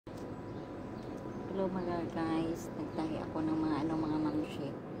Hello mga guys, nagtahi ako ng mga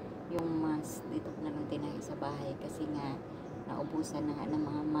mamshi. Yung mask dito ko na lang tinahi sa bahay kasi nga naubusan na nga ng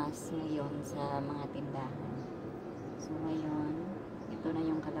mga mask ngayon sa mga tindahan. So ngayon, ito na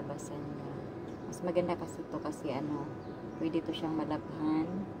yung kalabasan niya. Mas maganda kasi ito kasi pwede to siyang malabhan.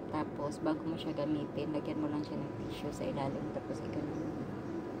 Tapos bago mo siya gamitin, lagyan mo lang siya ng tissue sa ilalim tapos iganon.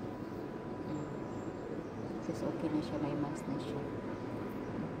 Kasi okay na siya, may mask na siya.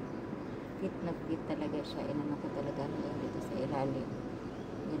 Fit na fit talaga siya. Inano ko talaga hanggang dito sa ilalim.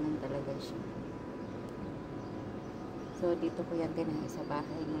 Ganun talaga siya. So, dito ko yan tinahi sa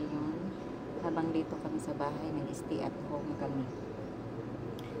bahay ngayon. Habang dito kami sa bahay, nag-stay at home kami.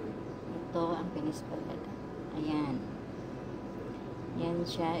 Ito ang pinispalada. Ayan. Yan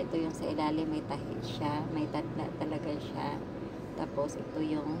siya. Ito yung sa ilalim. May tahi siya. May tadla talaga siya. Tapos, ito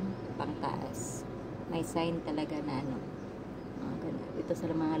yung pangtaas. May sign talaga na ito sa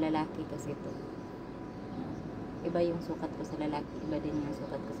mga lalaki kasi ito iba yung sukat ko sa lalaki, iba din yung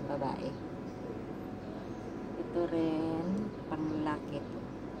sukat ko sa babae. Ito rin pang lalaki ito.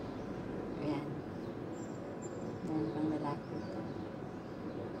 Ayan, yan pang lalaki ito.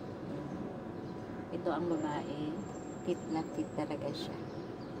 Ito ang babae, fit na fit talaga siya.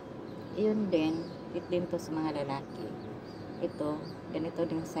 Yun din, fit din to sa mga lalaki. Ito, ganito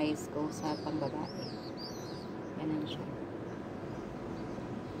din size ko sa pang babae. Ganun siya.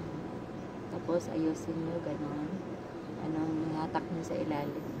 Tapos ayusin nyo gano'n. Hatak nyo sa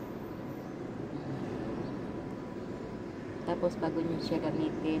ilalim. Tapos bago nyo siya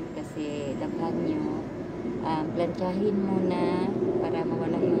gamitin, kasi labhan nyo, plantsahin muna para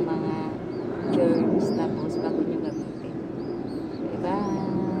mawala yung mga germs. Tapos bago nyo gamitin. Bye bye!